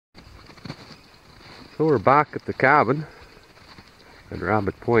So we're back at the cabin at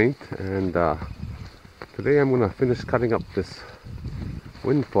Rabbit Point, and today I'm going to finish cutting up this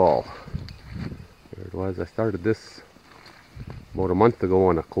windfall. There it was. I started this about a month ago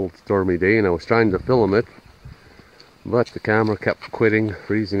on a cold stormy day, and I was trying to film it, but the camera kept quitting,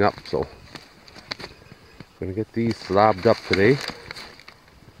 freezing up, so I'm going to get these slabbed up today.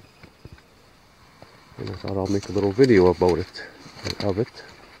 And I thought I'll make a little video about it, of it.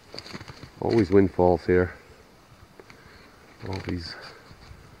 Always windfalls here. All these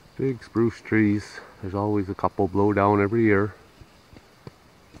big spruce trees. There's always a couple blow down every year.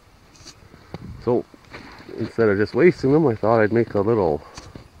 So instead of just wasting them, I thought I'd make a little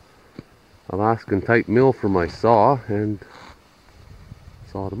Alaskan type mill for my saw and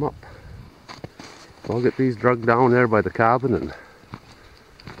saw them up. So I'll get these dragged down there by the cabin and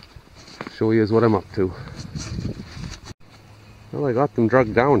show you what I'm up to. Well, I got them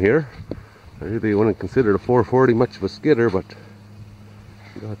dragged down here. I really wouldn't consider the 440 much of a skidder, but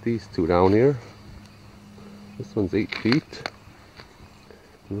I got these two down here. This one's 8 feet.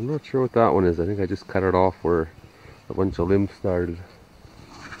 And I'm not sure what that one is. I think I just cut it off where a bunch of limbs started.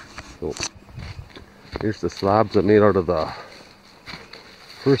 So here's the slabs I made out of the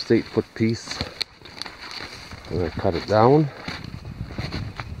first 8-foot piece. And I cut it down.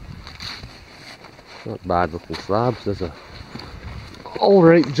 Not bad looking slabs. Does a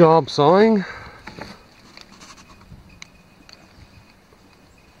alright job sawing.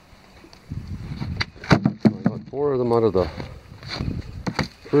 I got 4 of them out of the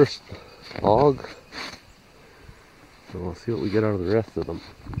first log. So we'll see what we get out of the rest of them.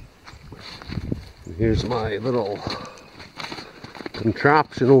 And here's my little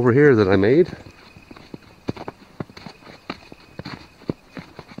contraption over here that I made.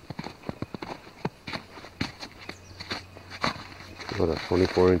 Got a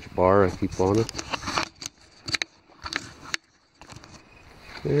 24-inch bar I keep on it.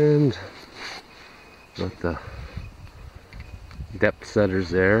 And got the depth setters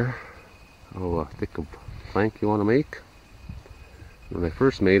there. How thick of plank you want to make. When I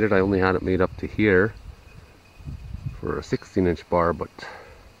first made it, I only had it made up to here for a 16-inch bar, but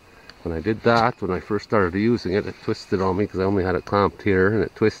when I did that, when I first started using it, it twisted on me because I only had it clamped here, and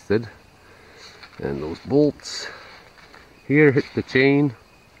it twisted. And those bolts here hit the chain,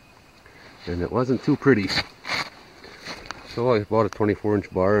 and it wasn't too pretty. So I bought a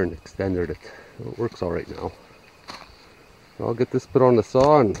 24-inch bar and extended it. So it works alright now. So I'll get this put on the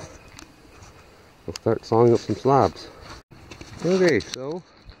saw and we'll start sawing up some slabs. Okay, so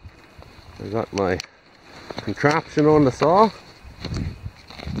I got my contraption on the saw.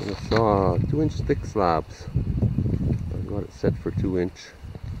 I saw 2-inch thick slabs. I've got it set for 2-inch.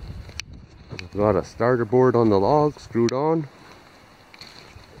 I've got a starter board on the log screwed on,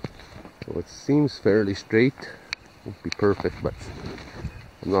 so it seems fairly straight. Won't be perfect, but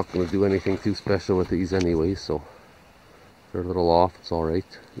I'm not going to do anything too special with these anyway, so if they're a little off, it's alright.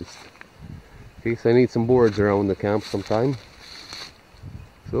 Just in case I need some boards around the camp sometime.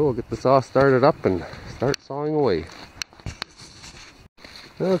 So I'll get the saw started up and start sawing away.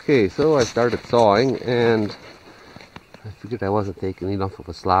 Okay, so I started sawing and I figured I wasn't taking enough of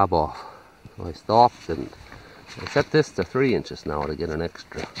a slab off. So I stopped and I set this to 3 inches now to get an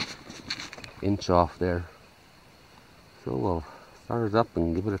extra inch off there. So we'll start it up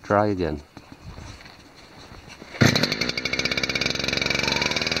and give it a try again.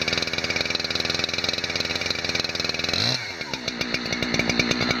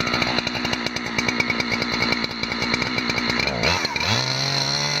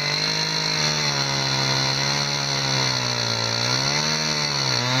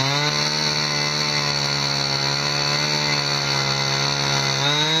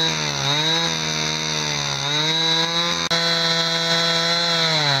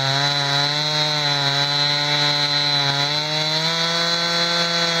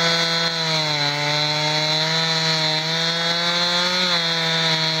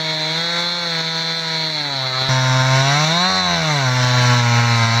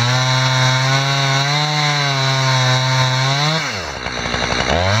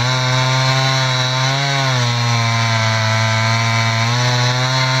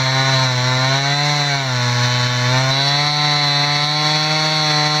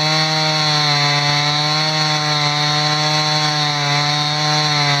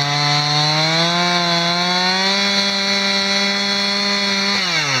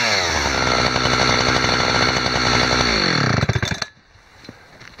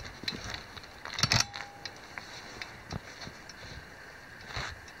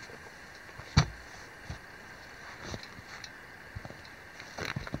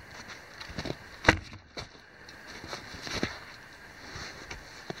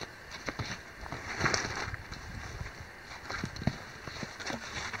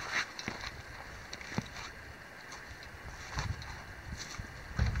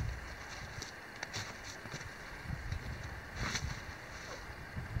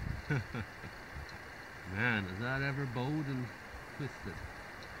 Man, has that ever bowed and twisted?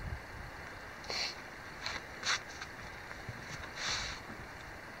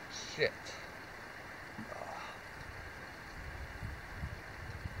 Shit.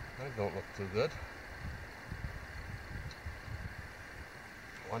 That don't look too good.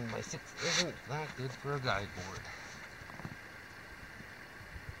 1x6 isn't that good for a guide board.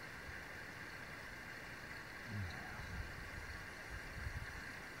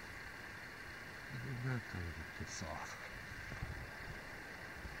 Not going to get this off.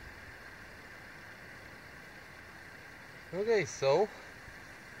 Okay, so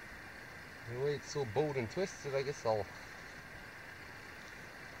the way it's so bowed and twisted, I guess I'll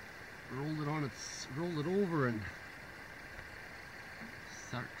roll it over and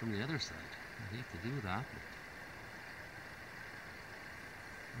start from the other side. I hate to do that, but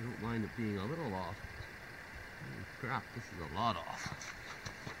I don't mind it being a little off. Holy crap, this is a lot off.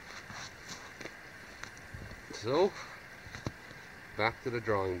 So, back to the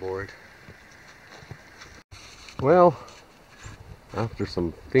drawing board. Well, after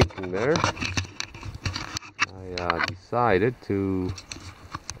some thinking there, I decided to,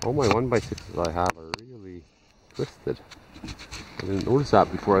 all my 1x6s I have are really twisted. I didn't notice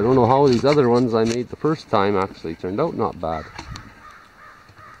that before. I don't know how these other ones I made the first time actually turned out not bad.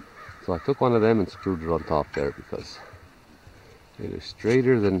 So I took one of them and screwed it on top there because it is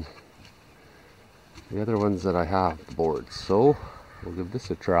straighter than the other ones that I have, the boards. So we'll give this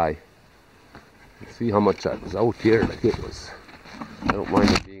a try and see how much that was out here. Like it was, I don't mind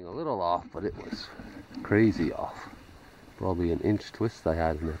it being a little off, but it was crazy off. Probably an inch twist I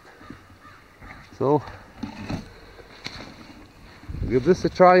had in it. So we'll give this a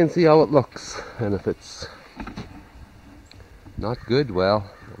try and see how it looks. And if it's not good, well,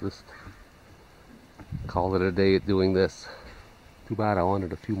 I'll just call it a day at doing this. Too bad I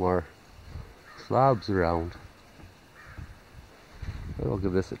wanted a few more slabs around. I'll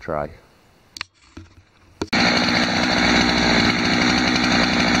give this a try.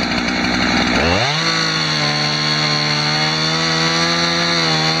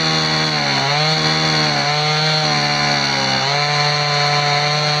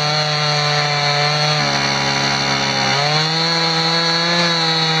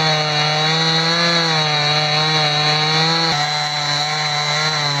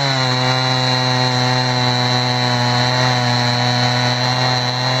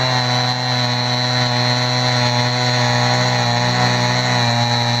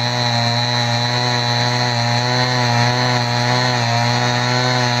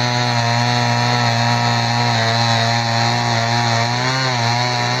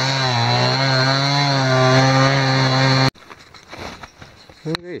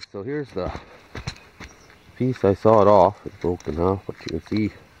 Okay, so here's the piece I sawed off. It's broken off, but you can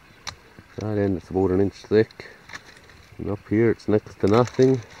see that end is about an inch thick. And up here it's next to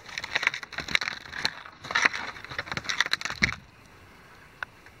nothing.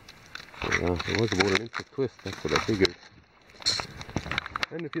 So, it was about an inch of twist, that's what I figured.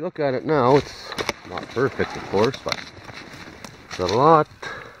 And if you look at it now, it's not perfect of course, but it's a lot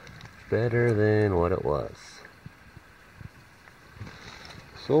better than what it was.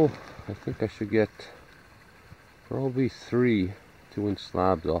 So I think I should get probably 3 2-inch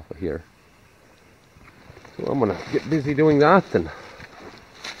slabs off of here. So I'm gonna get busy doing that and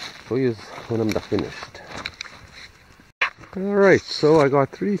show you when I'm finished. Alright, so I got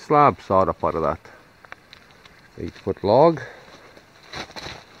 3 slabs sawed up out of that 8-foot log.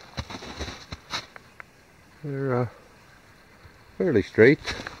 They're fairly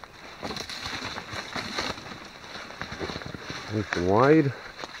straight, nice and wide.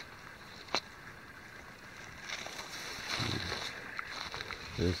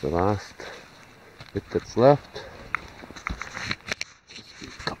 There's the last bit that's left. Just a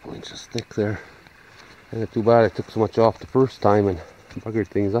couple inches thick there. Kind of too bad I took so much off the first time and buggered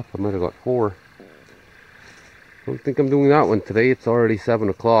things up. I might have got 4. Don't think I'm doing that one today. It's already 7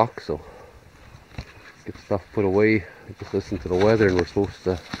 o'clock, so get stuff put away. I just listened to the weather and we're supposed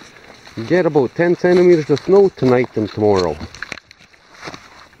to get about 10 centimeters of snow tonight and tomorrow.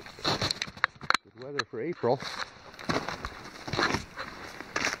 Good weather for April.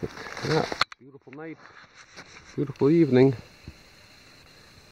 Yeah, beautiful night, beautiful evening.